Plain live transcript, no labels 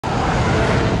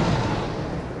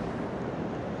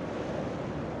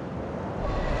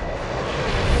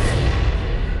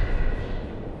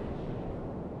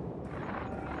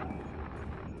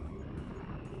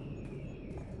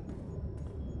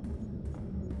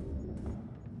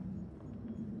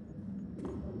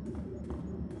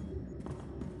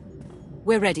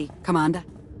We're ready, Commander.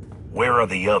 Where are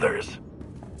the others?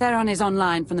 Theron is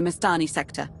online from the Mistani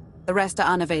sector. The rest are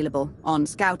unavailable, on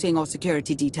scouting or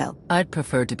security detail. I'd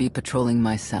prefer to be patrolling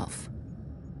myself.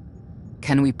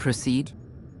 Can we proceed?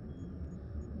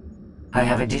 I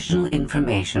have additional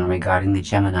information regarding the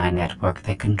Gemini network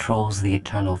that controls the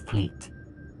Eternal Fleet.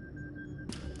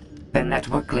 The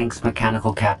network links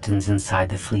mechanical captains inside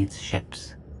the fleet's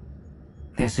ships.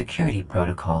 Their security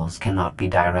protocols cannot be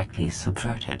directly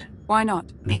subverted. Why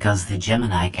not? Because the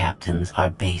Gemini captains are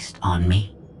based on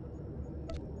me.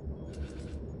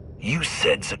 You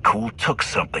said Zakul took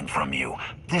something from you.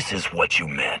 This is what you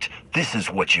meant. This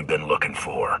is what you've been looking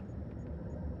for.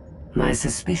 My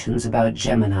suspicions about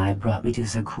Gemini brought me to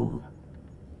Zakul.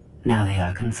 Now they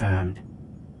are confirmed.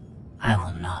 I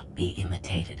will not be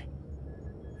imitated.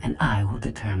 And I will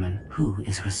determine who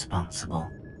is responsible.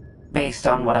 Based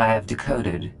on what I have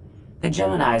decoded, the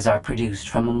Geminis are produced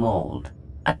from a mold,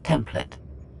 a template.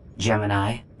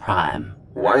 Gemini Prime.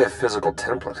 Why a physical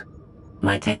template?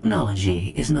 My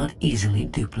technology is not easily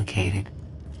duplicated.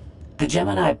 The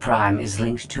Gemini Prime is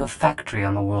linked to a factory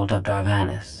on the world of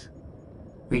Darvanis.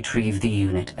 Retrieve the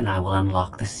unit and I will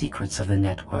unlock the secrets of the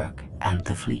network and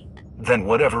the fleet. Then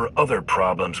whatever other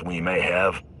problems we may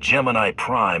have, Gemini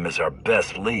Prime is our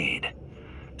best lead.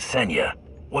 Senya,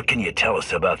 what can you tell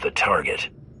us about the target?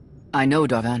 I know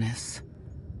Darvanis.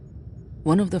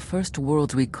 One of the first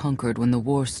worlds we conquered when the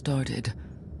war started.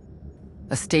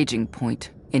 A staging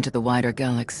point into the wider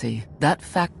galaxy. That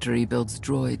factory builds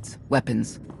droids,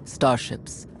 weapons,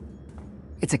 starships.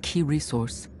 It's a key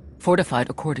resource, fortified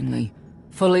accordingly.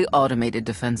 Fully automated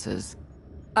defenses.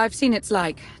 I've seen its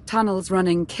like. Tunnels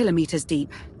running kilometers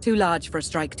deep. Too large for a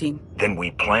strike team. Then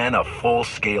we plan a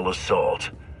full-scale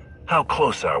assault. How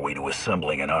close are we to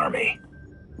assembling an army?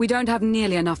 We don't have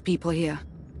nearly enough people here.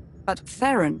 But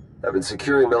Theron... I've been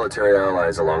securing military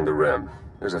allies along the rim.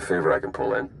 There's a favor I can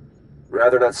pull in.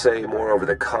 Rather not say more over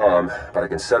the comm, but I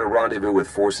can set a rendezvous with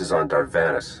forces on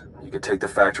Darvanis. You can take the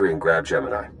factory and grab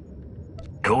Gemini.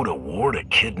 Go to war to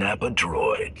kidnap a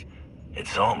droid.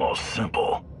 It's almost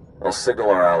simple. I'll signal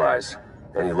our allies.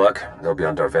 Any luck, they'll be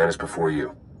on Darvanis before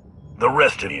you. The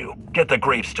rest of you, get the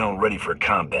gravestone ready for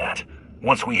combat.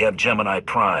 Once we have Gemini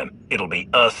Prime, it'll be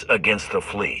us against the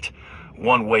fleet.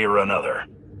 One way or another.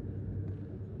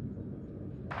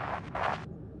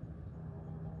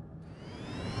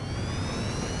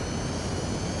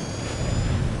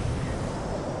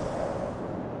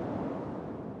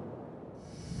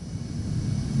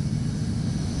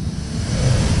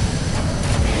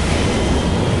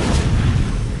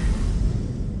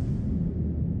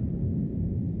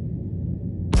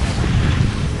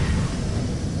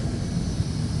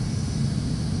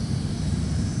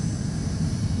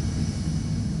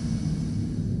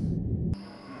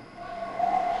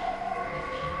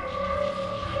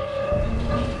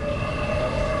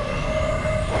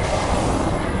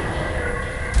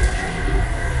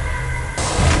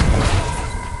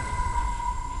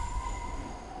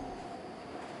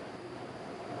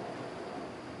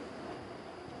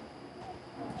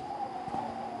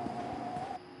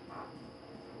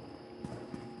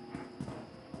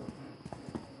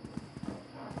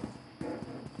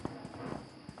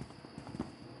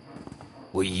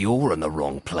 Well, you're on the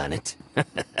wrong planet.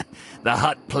 The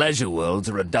Hutt pleasure worlds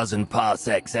are a dozen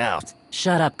parsecs out.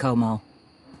 Shut up, Como.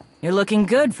 You're looking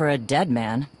good for a dead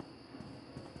man.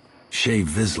 Shea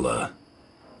Vizsla.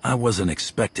 I wasn't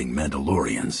expecting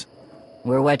Mandalorians.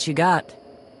 We're what you got.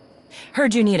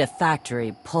 Heard you need a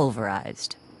factory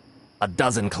pulverized. A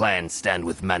dozen clans stand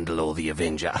with Mandalore the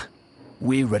Avenger.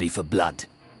 We're ready for blood,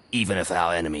 even if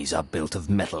our enemies are built of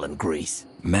metal and grease.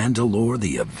 Mandalore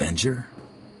the Avenger?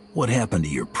 What happened to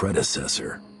your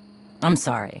predecessor? I'm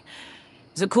sorry.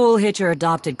 Zakul hit your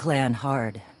adopted clan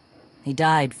hard. He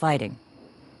died fighting.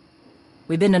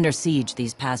 We've been under siege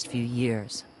these past few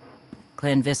years.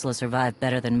 Clan Vizsla survived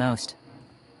better than most.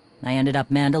 I ended up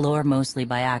Mandalore mostly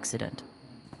by accident.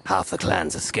 Half the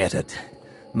clans are scattered.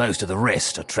 Most of the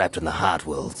rest are trapped in the Heart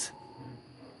Worlds.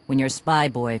 When your spy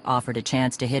boy offered a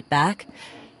chance to hit back,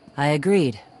 I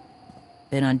agreed.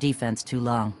 Been on defense too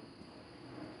long.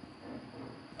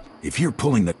 If you're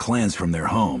pulling the clans from their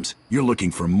homes, you're looking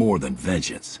for more than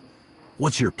vengeance.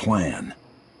 What's your plan?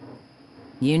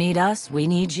 You need us, we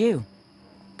need you.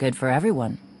 Good for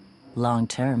everyone. Long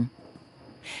term.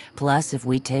 Plus, if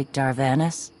we take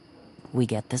Darvanis, we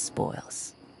get the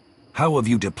spoils. How have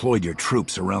you deployed your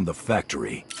troops around the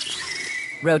factory?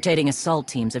 Rotating assault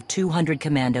teams of 200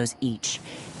 commandos each.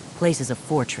 Place is a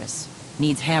fortress.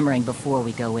 Needs hammering before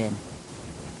we go in.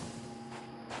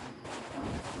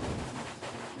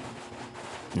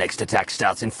 Next attack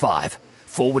starts in 5,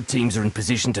 Forward teams are in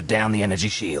position to down the energy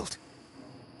shield.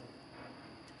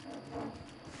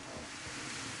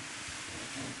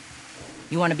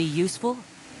 You want to be useful?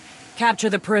 Capture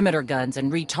the perimeter guns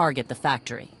and retarget the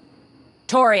factory.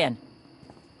 Torian!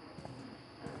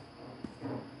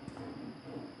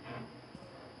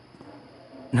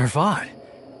 Nervad.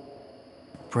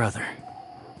 Brother.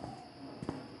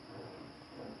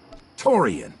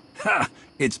 Torian! Ha!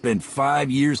 It's been 5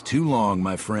 years too long,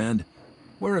 my friend.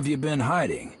 Where have you been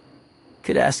hiding?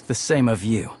 Could ask the same of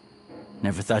you.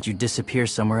 Never thought you'd disappear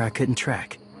somewhere I couldn't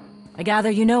track. I gather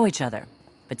you know each other,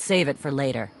 but save it for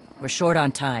later. We're short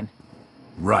on time.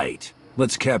 Right.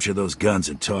 Let's capture those guns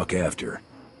and talk after.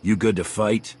 You good to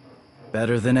fight?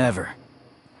 Better than ever.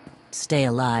 Stay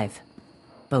alive.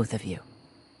 Both of you.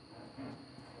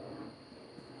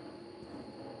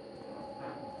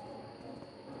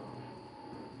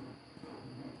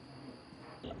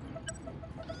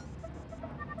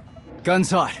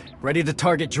 Guns hot. Ready to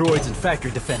target droids and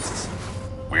factory defenses.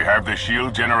 We have the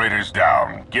shield generators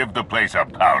down. Give the place a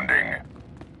pounding.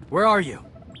 Where are you?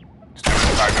 Still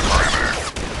inside the perimeter.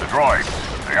 The droids,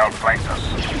 they outflanked us.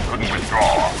 Couldn't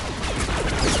withdraw.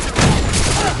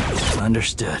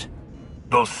 Understood.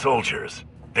 Those soldiers,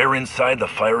 they're inside the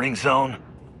firing zone?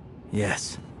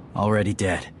 Yes. Already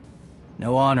dead.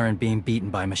 No honor in being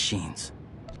beaten by machines.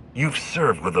 You've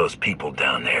served with those people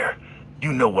down there.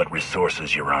 You know what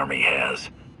resources your army has.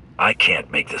 I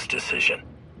can't make this decision.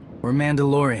 We're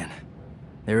Mandalorian.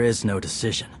 There is no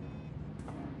decision.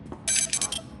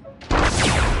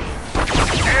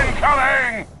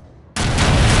 Incoming!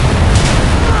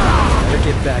 Better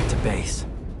get back to base.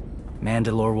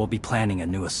 Mandalore will be planning a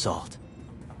new assault.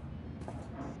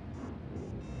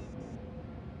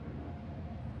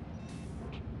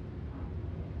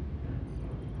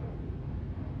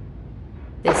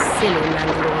 The silly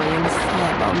Mandalorians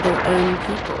firebomb their own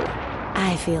people.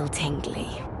 I feel tingly.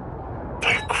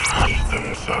 They crushed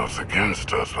themselves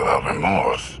against us without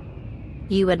remorse.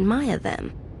 You admire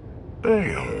them.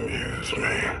 They amuse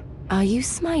me. Are you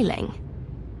smiling?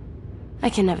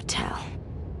 I can never tell.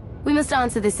 We must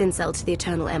answer this insult to the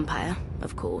Eternal Empire,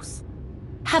 of course.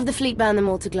 Have the fleet burn them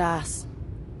all to glass.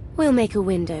 We'll make a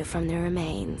window from their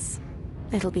remains.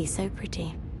 It'll be so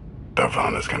pretty.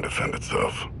 Darvanus can defend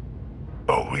itself.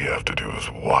 All we have to do is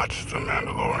watch the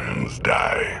Mandalorians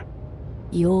die.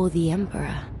 You're the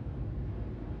Emperor.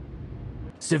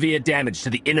 Severe damage to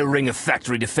the inner ring of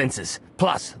factory defenses.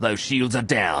 Plus, those shields are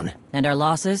down. And our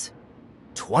losses?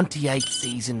 28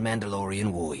 seasoned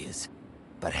Mandalorian warriors.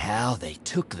 But how they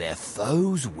took their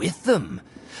foes with them.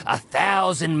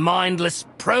 1,000 mindless,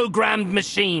 programmed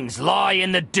machines lie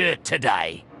in the dirt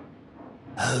today.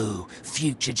 Oh,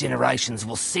 future generations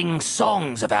will sing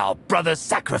songs of our brother's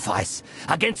sacrifice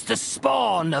against the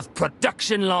spawn of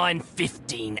Production Line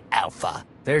 15 Alpha.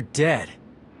 They're dead.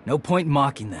 No point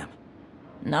mocking them.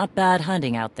 Not bad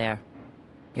hunting out there.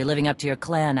 You're living up to your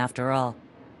clan after all.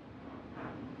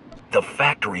 The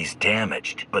factory's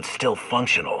damaged, but still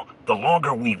functional. The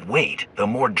longer we wait, the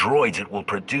more droids it will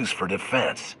produce for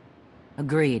defense.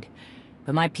 Agreed.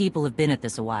 But my people have been at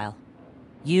this a while.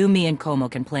 You, me, and Como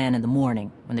can plan in the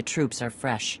morning, when the troops are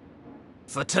fresh.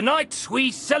 For tonight, we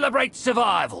celebrate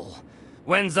survival.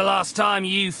 When's the last time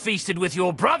you feasted with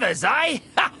your brothers, eh?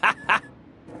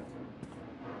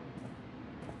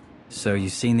 So you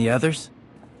seen the others?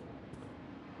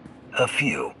 A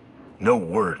few. No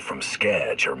word from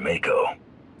Skadge or Mako.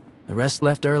 The rest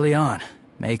left early on.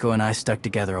 Mako and I stuck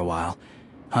together a while.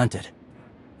 Hunted.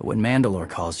 But when Mandalore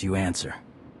calls, you answer.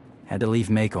 Had to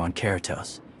leave Mako on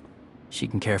Keratos. She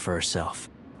can care for herself.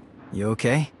 You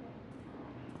okay?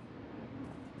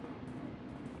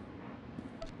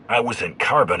 I was in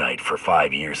Carbonite for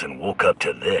 5 years and woke up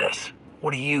to this.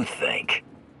 What do you think?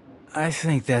 I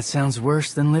think that sounds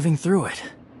worse than living through it.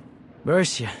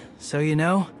 Bercia, so you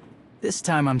know, this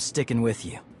time I'm sticking with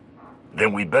you.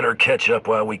 Then we better catch up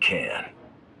while we can.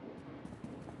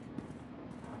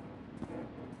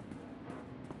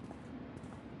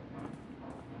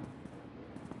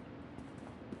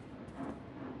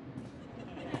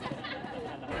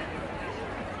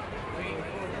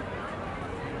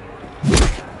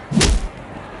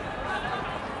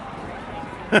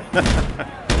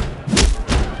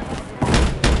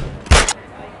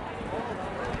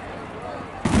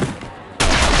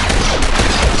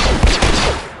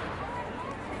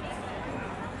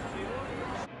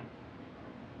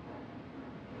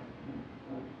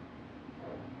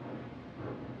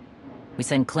 We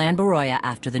send Clan Baroya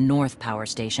after the North Power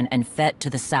Station and Fett to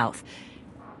the south.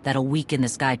 That'll weaken the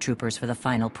Sky Troopers for the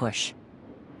final push.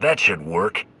 That should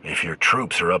work, if your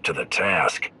troops are up to the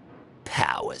task.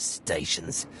 Power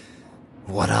stations.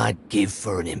 What I'd give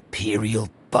for an Imperial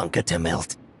bunker to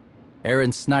melt.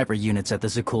 Aaron's sniper units at the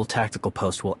Zakul tactical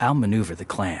post will outmaneuver the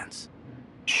clans.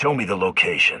 Show me the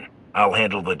location. I'll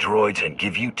handle the droids and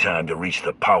give you time to reach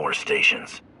the power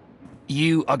stations.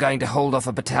 You are going to hold off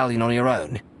a battalion on your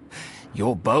own?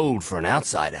 You're bold for an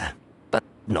outsider, but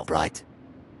not right.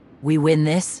 We win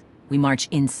this, we march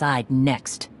inside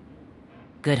next.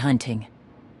 Good hunting.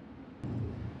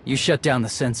 You shut down the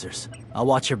sensors. I'll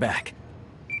watch your back.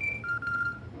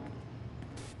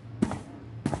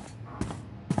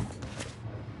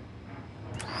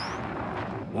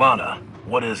 Lana,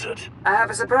 what is it? I have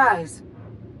a surprise.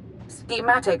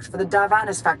 Schematics for the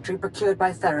Darvanis factory procured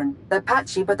by Theron. They're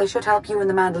patchy, but they should help you and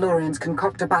the Mandalorians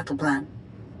concoct a battle plan.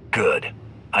 Good.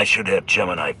 I should have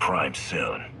Gemini Prime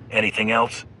soon. Anything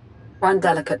else? One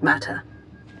delicate matter.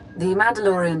 The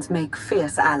Mandalorians make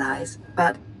fierce allies,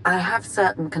 but I have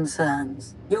certain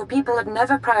concerns. Your people have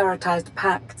never prioritized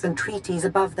pacts and treaties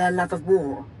above their love of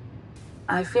war.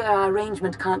 I fear our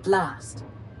arrangement can't last.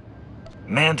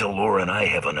 Mandalore and I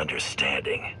have an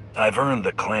understanding. I've earned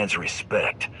the clan's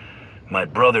respect. My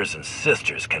brothers and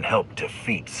sisters can help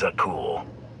defeat Zakul.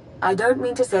 I don't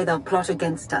mean to say they'll plot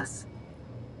against us.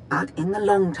 But in the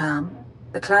long term,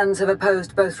 the clans have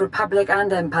opposed both Republic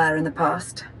and Empire in the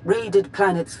past, raided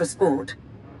planets for sport.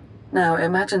 Now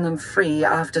imagine them free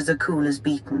after Zakul is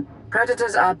beaten.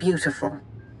 Predators are beautiful,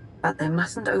 but they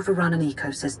mustn't overrun an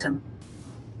ecosystem.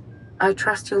 I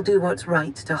trust you'll do what's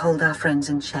right to hold our friends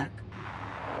in check.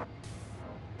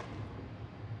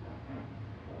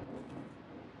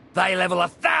 They level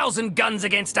 1,000 guns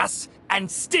against us, and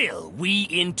still we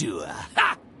endure.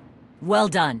 Ha! Well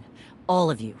done, all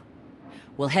of you.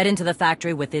 We'll head into the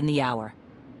factory within the hour.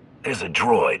 There's a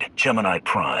droid, Gemini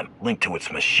Prime, linked to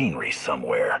its machinery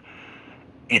somewhere.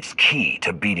 It's key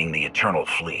to beating the Eternal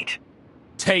Fleet.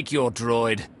 Take your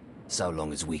droid, so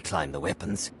long as we claim the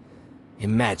weapons.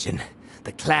 Imagine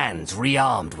the clans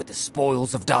rearmed with the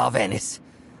spoils of Darvanis,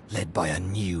 led by a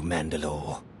new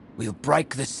Mandalore. We'll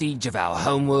break the siege of our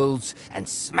homeworlds and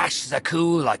smash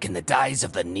Zakul like in the days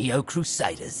of the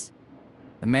Neo-Crusaders.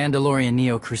 The Mandalorian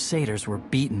Neo-Crusaders were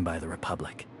beaten by the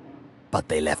Republic. But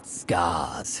they left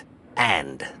scars,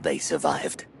 and they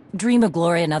survived. Dream of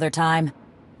glory another time.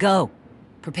 Go.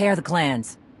 Prepare the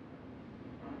clans.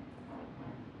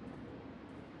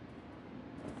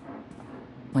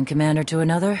 One commander to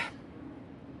another?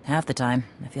 Half the time,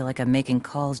 I feel like I'm making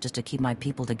calls just to keep my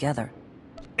people together.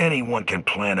 Anyone can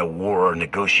plan a war or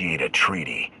negotiate a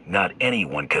treaty. Not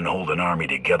anyone can hold an army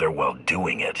together while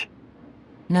doing it.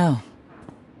 No.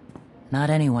 Not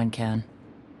anyone can.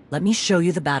 Let me show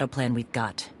you the battle plan we've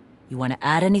got. You want to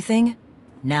add anything?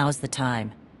 Now's the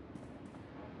time.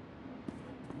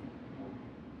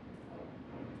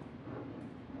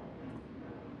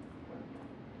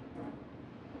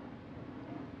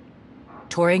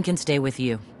 Torian can stay with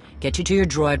you. Get you to your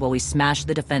droid while we smash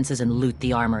the defenses and loot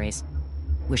the armories.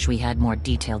 Wish we had more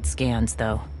detailed scans,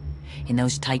 though. In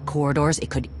those tight corridors, it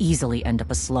could easily end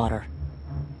up a slaughter.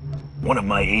 One of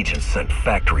my agents sent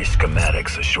factory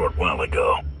schematics a short while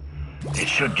ago. It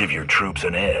should give your troops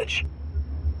an edge.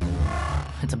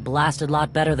 It's a blasted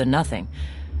lot better than nothing.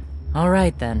 All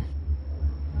right, then.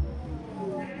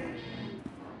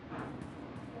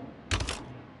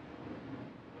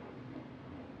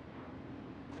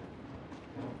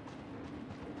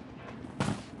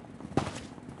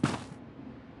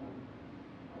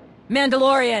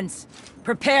 Mandalorians,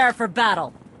 prepare for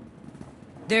battle.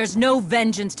 There's no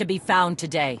vengeance to be found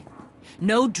today.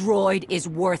 No droid is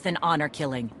worth an honor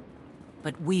killing.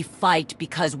 But we fight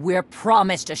because we're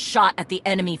promised a shot at the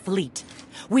enemy fleet.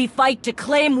 We fight to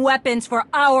claim weapons for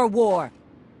our war.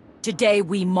 Today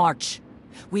we march.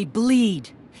 We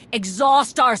bleed,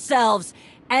 exhaust ourselves,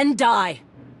 and die.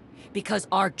 Because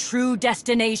our true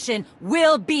destination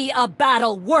will be a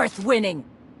battle worth winning.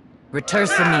 Return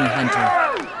to me,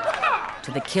 Hunter.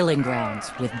 To the killing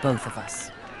grounds with both of us.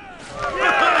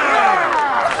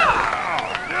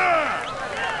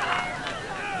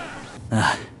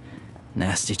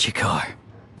 Nasty Chikar.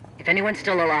 If anyone's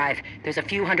still alive, there's a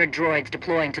few hundred droids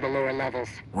deploying to the lower levels.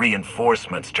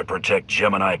 Reinforcements to protect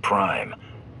Gemini Prime.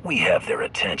 We have their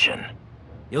attention.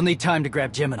 You'll need time to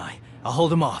grab Gemini. I'll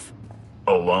hold him off.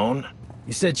 Alone?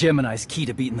 You said Gemini's key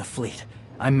to beating the fleet.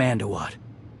 I'm Mandawat.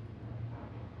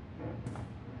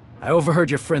 I overheard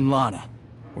your friend Lana.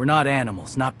 We're not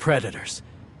animals, not predators.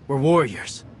 We're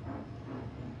warriors.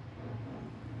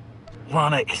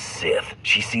 Lana is Sith.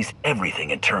 She sees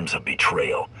everything in terms of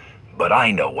betrayal. But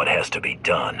I know what has to be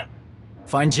done.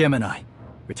 Find Gemini.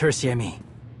 Return me.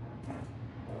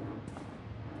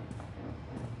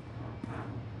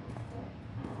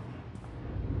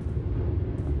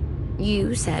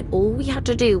 You said all we had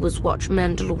to do was watch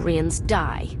Mandalorians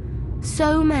die.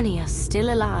 So many are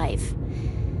still alive.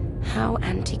 How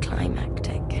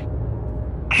anticlimactic.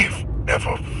 You've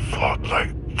never fought like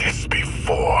this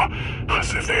before,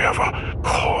 as if they have a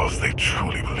cause they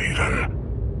truly believe in.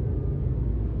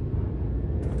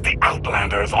 The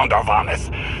Outlanders on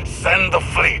Darvanis! Send the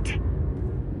fleet!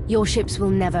 Your ships will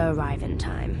never arrive in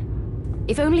time.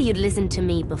 If only you'd listened to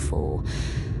me before,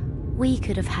 we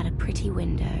could have had a pretty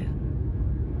window.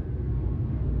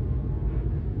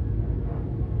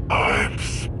 I've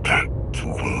spent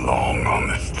too long on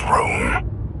this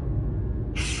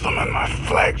throne. Summon my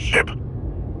flagship.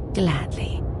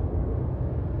 Gladly.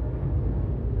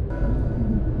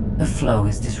 The flow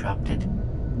is disrupted.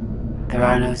 There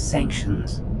are no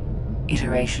sanctions.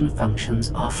 Iteration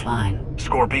functions offline.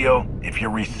 Scorpio, if you're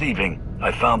receiving,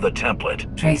 I found the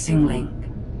template. Tracing link.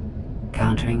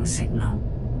 Countering signal.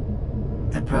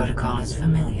 The protocol is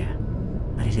familiar,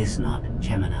 but it is not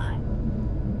Gemini.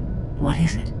 What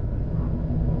is it?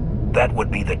 That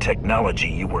would be the technology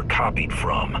you were copied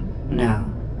from. No.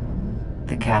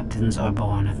 The captains are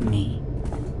born of me.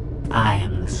 I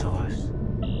am the source.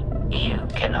 You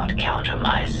cannot counter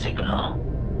my signal.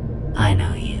 I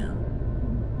know you.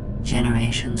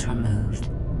 Generations removed,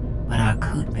 but our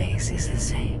code base is the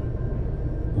same.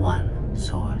 One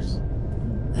source.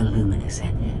 The luminous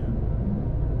engine.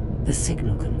 The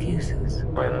signal confuses.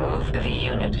 Remove the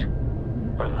unit.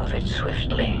 Remove it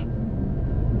swiftly.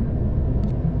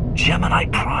 Gemini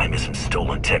Prime isn't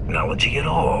stolen technology at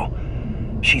all.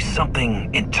 She's something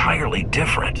entirely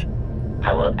different.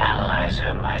 I will analyze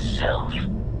her myself.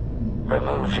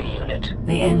 Remove the unit.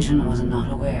 The engine was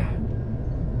not aware,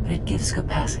 but it gives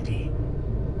capacity.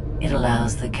 It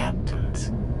allows the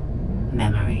captains.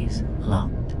 Memories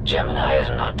locked. Gemini is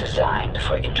not designed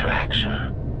for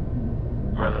interaction.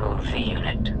 Remove the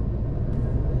unit.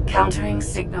 Countering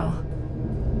signal.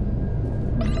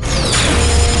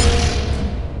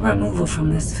 Removal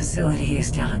from this facility is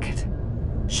delicate.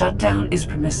 Shutdown is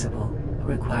permissible, but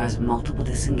requires multiple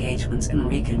disengagements and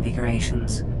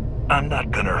reconfigurations. I'm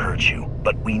not gonna hurt you,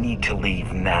 but we need to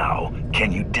leave now.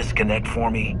 Can you disconnect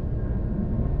for me?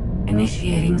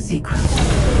 Initiating sequence.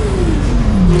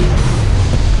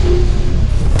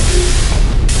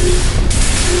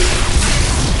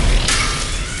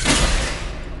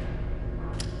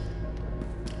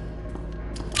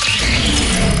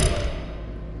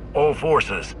 All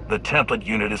forces, the template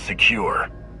unit is secure.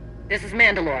 This is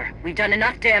Mandalore. We've done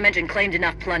enough damage and claimed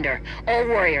enough plunder. All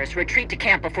warriors, retreat to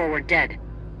camp before we're dead.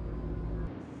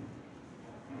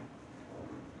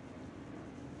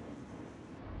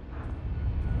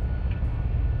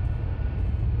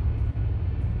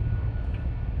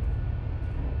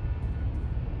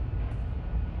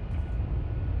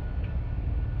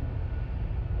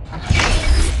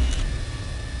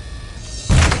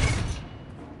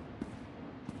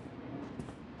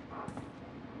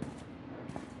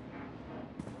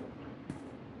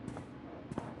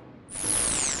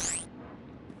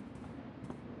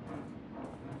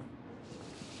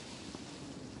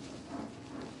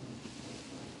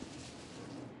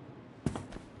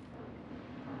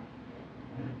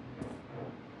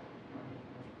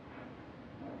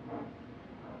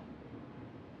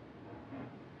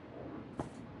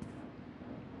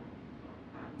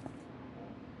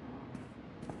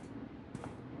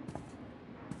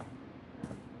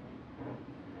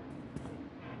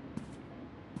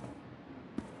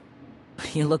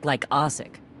 You look like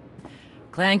Ossic.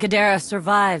 Clan Kadera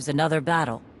survives another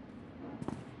battle.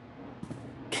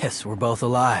 Guess we're both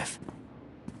alive.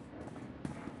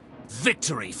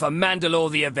 Victory for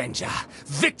Mandalore the Avenger!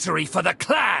 Victory for the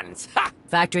clans! Ha!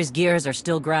 Factory's gears are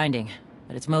still grinding,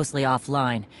 but it's mostly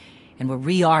offline, and we're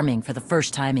rearming for the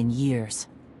first time in years.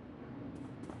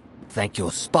 Thank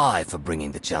your spy for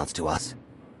bringing the chance to us.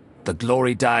 The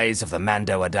glory days of the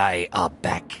Mando Adai are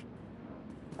back.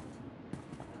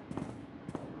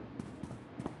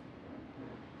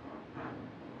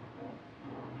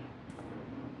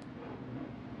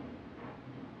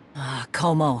 Ah,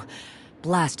 Como.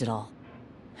 Blast it all.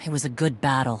 It was a good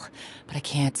battle, but I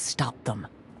can't stop them.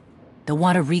 They'll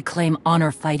want to reclaim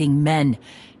honor-fighting men,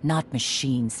 not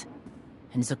machines.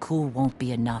 And Zakul won't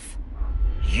be enough.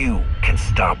 You can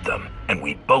stop them, and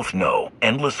we both know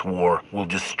endless war will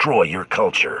destroy your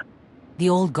culture. The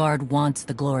old guard wants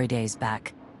the glory days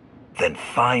back. Then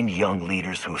find young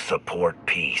leaders who support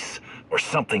peace, or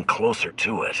something closer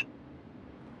to it.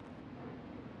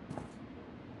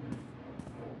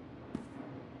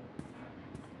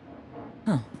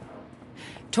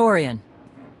 Torian,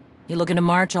 you looking to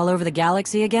march all over the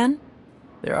galaxy again?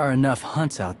 There are enough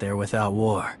hunts out there without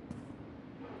war.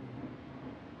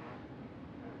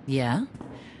 Yeah?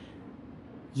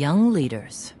 Young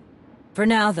leaders. For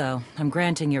now, though, I'm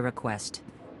granting your request.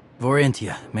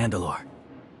 Vorintia, Mandalore.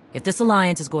 If this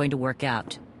alliance is going to work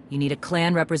out, you need a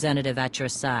clan representative at your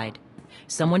side.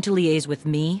 Someone to liaise with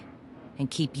me and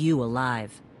keep you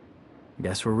alive.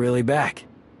 Guess we're really back.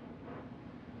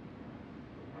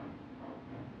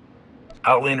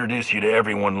 I'll introduce you to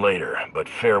everyone later, but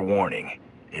fair warning.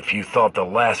 If you thought the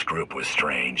last group was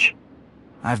strange...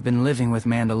 I've been living with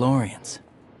Mandalorians.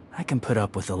 I can put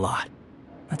up with a lot.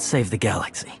 Let's save the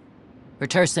galaxy.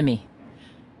 Return me.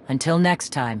 Until next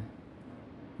time,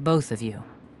 both of you.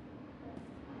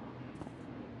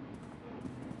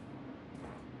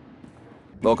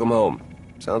 Welcome home.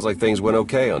 Sounds like things went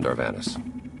okay on Darvanis.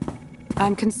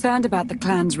 I'm concerned about the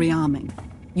clan's rearming.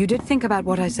 You did think about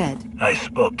what I said? I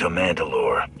spoke to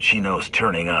Mandalore. She knows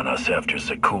turning on us after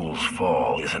Zakul's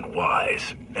fall isn't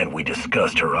wise, and we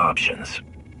discussed her options.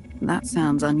 That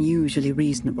sounds unusually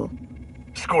reasonable.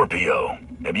 Scorpio,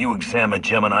 have you examined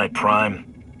Gemini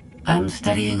Prime? I'm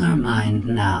studying her mind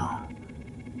now.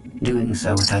 Doing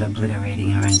so without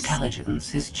obliterating her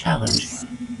intelligence is challenging,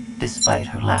 despite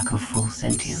her lack of full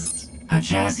sentience. Her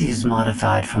chassis is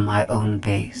modified from my own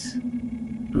base.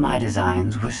 My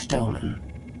designs were stolen.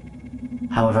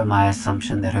 However, my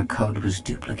assumption that her code was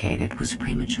duplicated was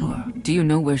premature. Do you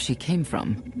know where she came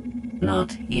from?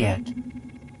 Not yet.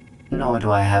 Nor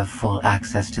do I have full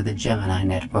access to the Gemini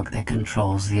network that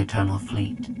controls the Eternal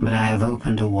Fleet. But I have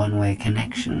opened a one-way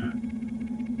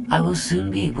connection. I will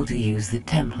soon be able to use the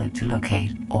template to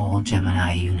locate all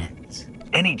Gemini units.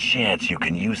 Any chance you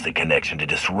can use the connection to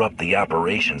disrupt the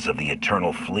operations of the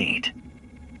Eternal Fleet?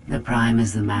 The Prime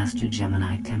is the master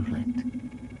Gemini template.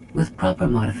 With proper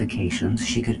modifications,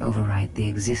 she could overwrite the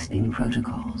existing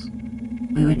protocols.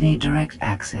 We would need direct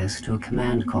access to a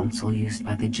command console used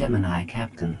by the Gemini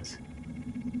captains.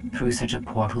 Through such a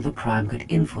portal, the Prime could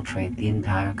infiltrate the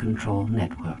entire control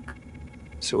network.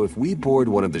 So if we board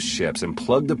one of the ships and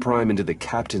plug the Prime into the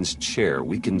captain's chair,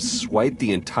 we can swipe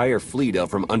the entire fleet out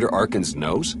from under Arkan's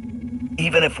nose?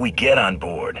 Even if we get on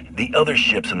board, the other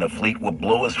ships in the fleet will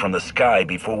blow us from the sky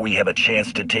before we have a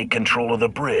chance to take control of the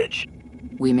bridge.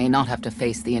 We may not have to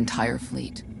face the entire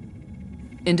fleet.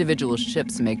 Individual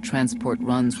ships make transport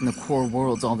runs from the core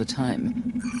worlds all the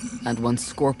time. And once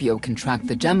Scorpio can track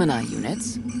the Gemini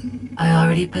units... I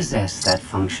already possess that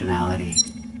functionality.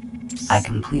 I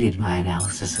completed my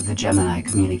analysis of the Gemini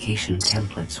communication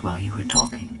templates while you were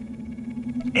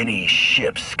talking. Any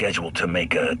ships scheduled to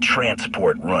make a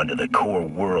transport run to the core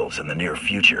worlds in the near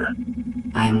future?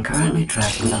 I am currently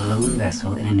tracking a lone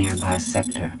vessel in a nearby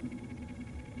sector.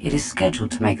 It is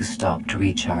scheduled to make a stop to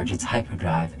recharge its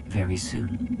hyperdrive very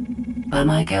soon. By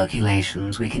my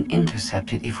calculations, we can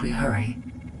intercept it if we hurry.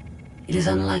 It is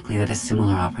unlikely that a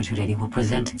similar opportunity will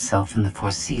present itself in the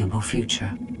foreseeable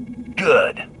future.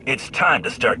 Good. It's time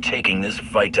to start taking this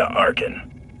fight to Arkan.